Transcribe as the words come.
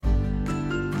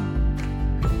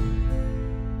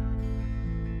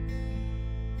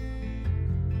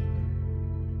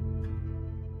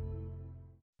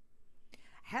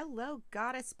Hello,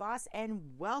 Goddess Boss, and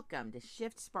welcome to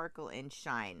Shift, Sparkle, and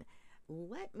Shine.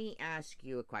 Let me ask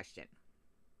you a question.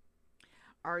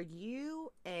 Are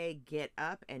you a get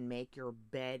up and make your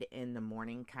bed in the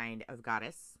morning kind of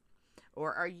goddess?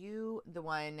 Or are you the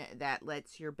one that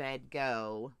lets your bed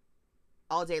go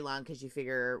all day long because you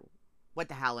figure, what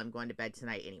the hell, I'm going to bed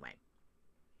tonight anyway?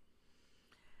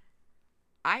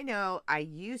 I know I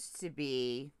used to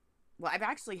be, I've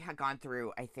actually gone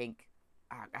through, I think,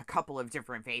 a couple of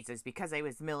different phases. Because I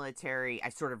was military, I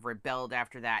sort of rebelled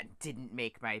after that, didn't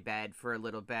make my bed for a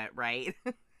little bit, right?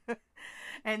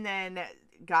 And then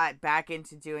got back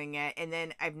into doing it. And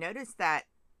then I've noticed that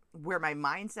where my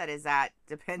mindset is at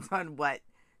depends on what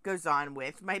goes on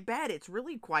with my bed. It's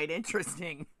really quite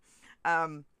interesting. If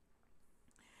I'm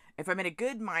in a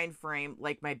good mind frame,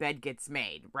 like, my bed gets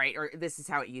made, right? Or this is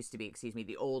how it used to be,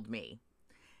 the old me.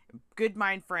 Good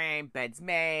mind frame, bed's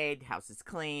made, house is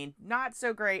clean. Not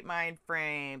so great mind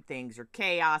frame, things are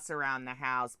chaos around the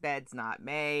house, bed's not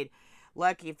made.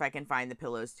 Lucky if I can find the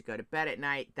pillows to go to bed at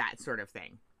night, that sort of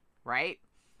thing, right?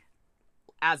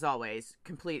 As always,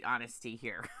 complete honesty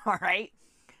here, all right?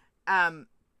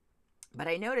 But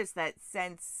I noticed that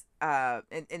since,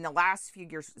 in the last few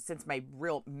years, since my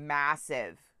real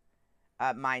massive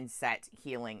mindset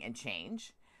healing and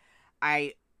change,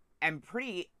 I am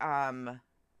pretty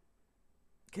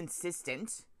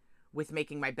consistent with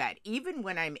making my bed. Even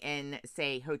when I'm in,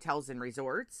 say, hotels and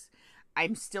resorts,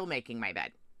 I'm still making my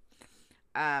bed.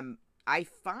 I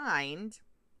find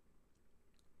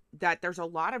that there's a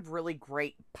lot of really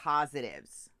great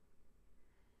positives,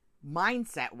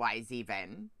 mindset wise,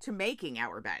 even, to making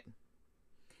our bed.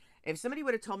 If somebody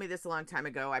would have told me this a long time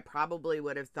ago, I probably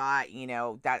would have thought,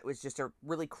 that was just a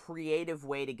really creative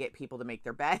way to get people to make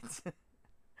their beds.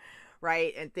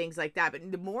 Right? And things like that.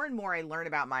 But the more and more I learn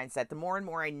about mindset, the more and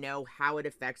more I know how it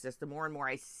affects us, the more and more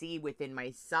I see within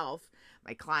myself,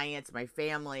 my clients, my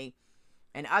family,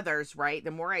 and others, right?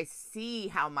 The more I see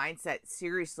how mindset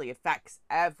seriously affects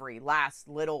every last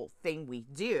little thing we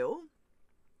do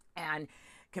and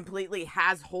completely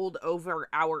has hold over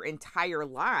our entire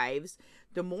lives,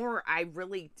 the more I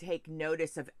really take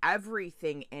notice of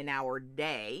everything in our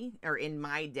day, or in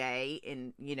my day,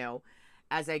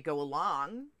 as I go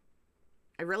along.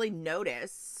 I really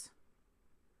notice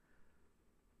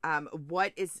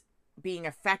what is being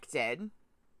affected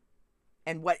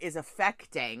and what is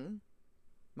affecting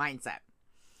mindset.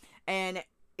 And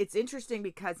it's interesting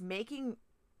because making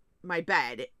my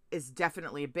bed is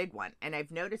definitely a big one. And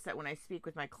I've noticed that when I speak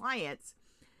with my clients,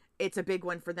 it's a big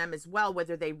one for them as well,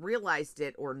 whether they realized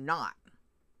it or not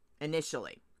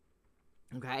initially.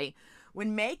 Okay?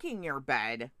 When making your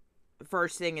bed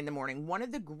first thing in the morning, one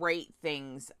of the great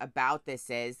things about this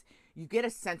is you get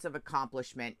a sense of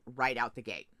accomplishment right out the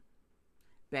gate.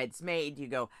 Bed's made,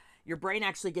 your brain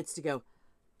actually gets to go,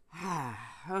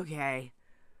 okay,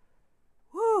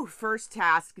 whoo, first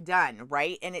task done,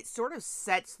 right? And it sort of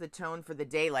sets the tone for the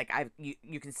day. Like,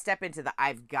 you can step into the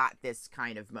I've got this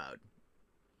kind of mode,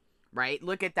 right?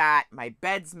 Look at that, my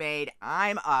bed's made,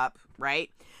 I'm up, right?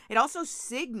 It also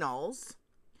signals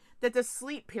that the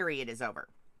sleep period is over.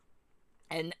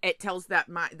 And it tells that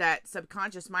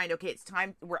subconscious mind, okay, it's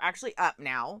time. We're actually up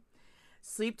now.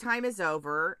 Sleep time is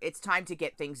over. It's time to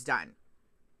get things done.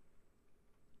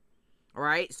 All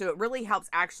right. So it really helps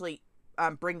actually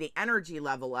bring the energy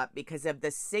level up because of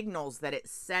the signals that it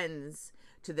sends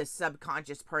to the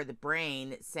subconscious part of the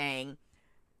brain saying,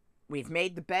 we've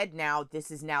made the bed now. This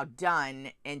is now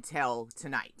done until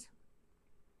tonight.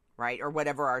 Right. Or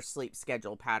whatever our sleep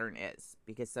schedule pattern is,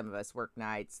 because some of us work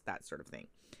nights, that sort of thing.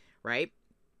 Right?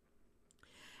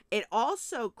 It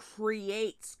also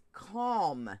creates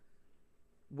calm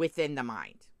within the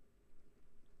mind.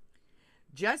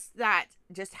 Just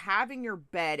having your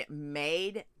bed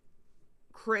made,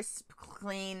 crisp,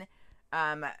 clean,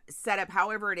 set up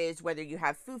however it is, whether you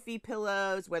have foofy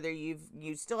pillows, whether you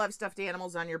still have stuffed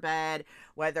animals on your bed,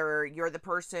 whether you're the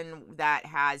person that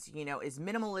has, is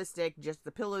minimalistic, just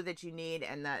the pillow that you need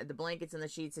and the blankets and the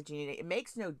sheets that you need, it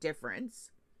makes no difference.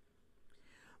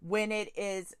 When it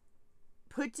is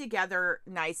put together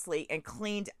nicely and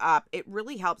cleaned up, it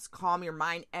really helps calm your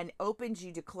mind and opens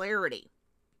you to clarity.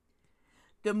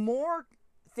 The more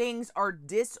things are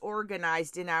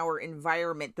disorganized in our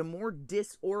environment, the more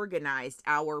disorganized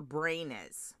our brain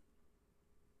is.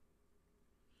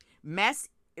 Messy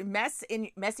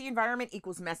environment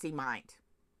equals messy mind.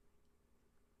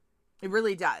 It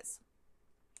really does.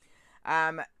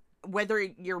 Whether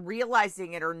you're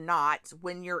realizing it or not,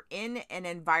 when you're in an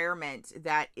environment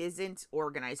that isn't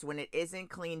organized, when it isn't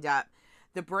cleaned up,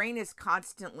 the brain is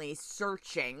constantly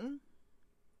searching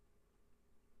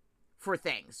for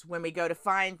things, when we go to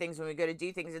find things, when we go to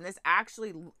do things. And this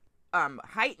actually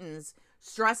heightens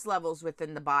stress levels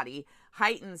within the body,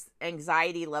 heightens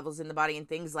anxiety levels in the body, and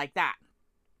things like that.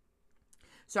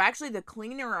 So actually, the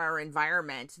cleaner our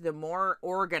environment, the more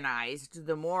organized,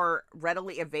 the more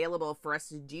readily available for us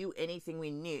to do anything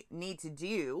we need to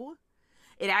do,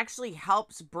 it actually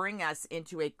helps bring us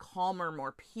into a calmer,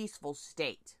 more peaceful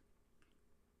state.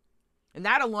 And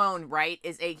that alone, right,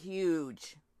 is a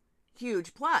huge,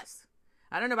 huge plus.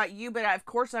 I don't know about you, but of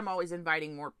course I'm always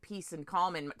inviting more peace and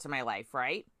calm into my life,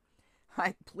 right?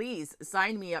 Please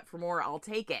sign me up for more. I'll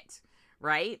take it,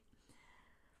 right?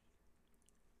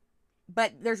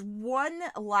 But there's one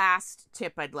last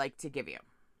tip I'd like to give you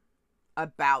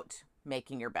about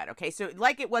making your bed. Okay, so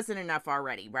like it wasn't enough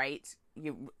already, right?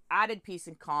 You added peace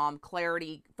and calm,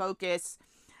 clarity, focus.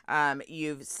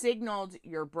 You've signaled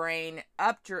your brain,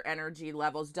 upped your energy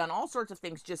levels, done all sorts of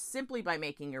things just simply by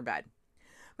making your bed.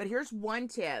 But here's one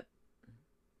tip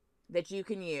that you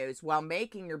can use while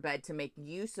making your bed to make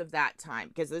use of that time,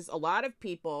 because there's a lot of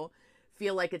people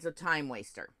feel like it's a time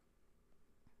waster.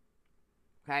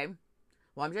 Okay?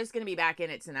 Well, I'm just going to be back in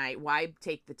it tonight. Why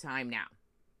take the time now?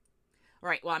 All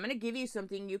right, well, I'm going to give you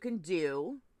something you can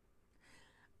do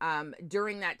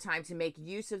during that time to make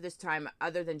use of this time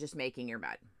other than just making your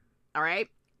bed. All right?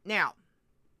 Now,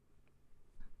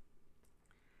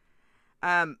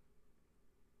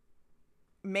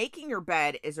 making your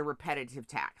bed is a repetitive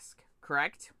task,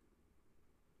 correct?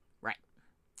 Right.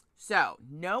 So,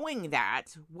 knowing that,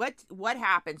 what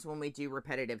happens when we do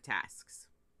repetitive tasks?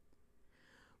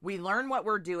 We learn what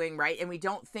we're doing, right? And we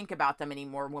don't think about them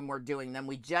anymore when we're doing them.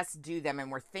 We just do them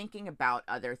and we're thinking about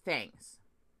other things,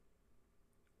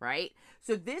 right?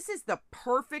 So this is the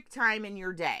perfect time in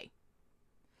your day.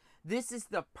 This is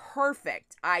the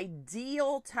perfect,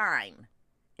 ideal time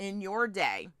in your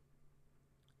day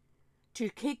to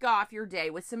kick off your day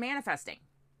with some manifesting.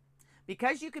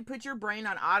 Because you could put your brain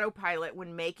on autopilot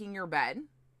when making your bed,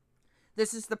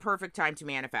 this is the perfect time to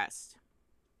manifest.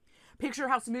 Picture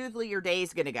how smoothly your day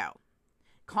is going to go.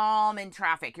 Calm in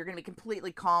traffic. You're going to be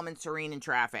completely calm and serene in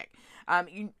traffic.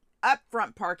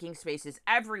 Upfront parking spaces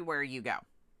everywhere you go,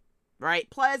 right?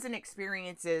 Pleasant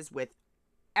experiences with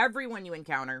everyone you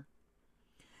encounter.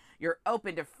 You're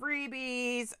open to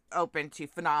freebies, open to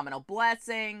phenomenal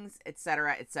blessings,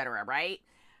 etc., right?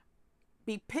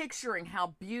 Be picturing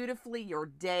how beautifully your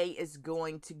day is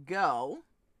going to go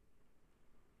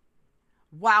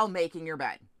while making your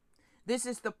bed. This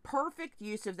is the perfect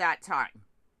use of that time.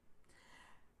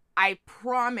 I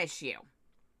promise you,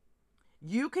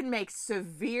 you can make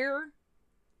severe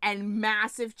and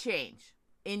massive change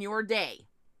in your day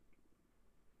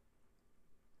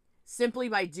simply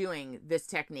by doing this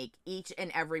technique each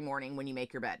and every morning when you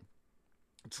make your bed.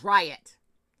 Try it.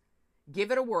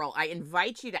 Give it a whirl. I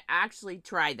invite you to actually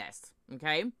try this,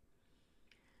 okay?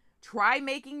 Try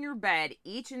making your bed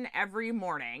each and every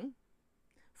morning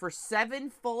for 7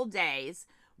 full days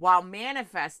while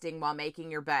manifesting while making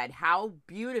your bed. How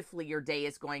beautifully your day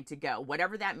is going to go.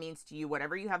 Whatever that means to you,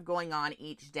 whatever you have going on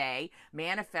each day,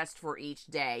 manifest for each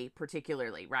day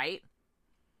particularly, right?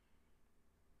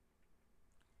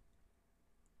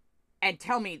 And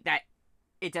tell me that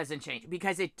it doesn't change,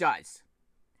 because it does.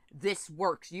 This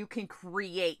works. You can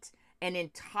create an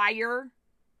entire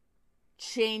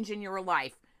change in your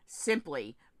life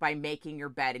simply by making your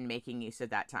bed and making use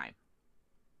of that time.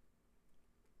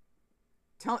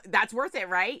 That's worth it,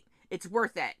 right? It's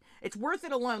worth it. It's worth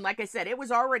it alone. Like I said, it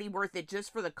was already worth it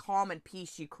just for the calm and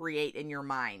peace you create in your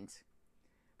mind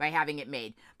by having it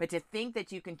made. But to think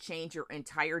that you can change your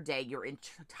entire day, your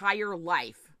entire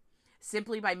life,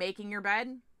 simply by making your bed,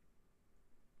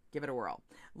 give it a whirl.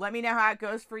 Let me know how it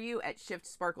goes for you at Shift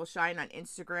Sparkle Shine on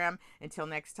Instagram. Until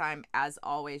next time, as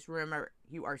always, remember,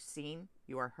 you are seen,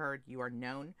 you are heard, you are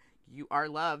known, you are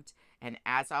loved. And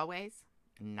as always,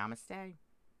 namaste.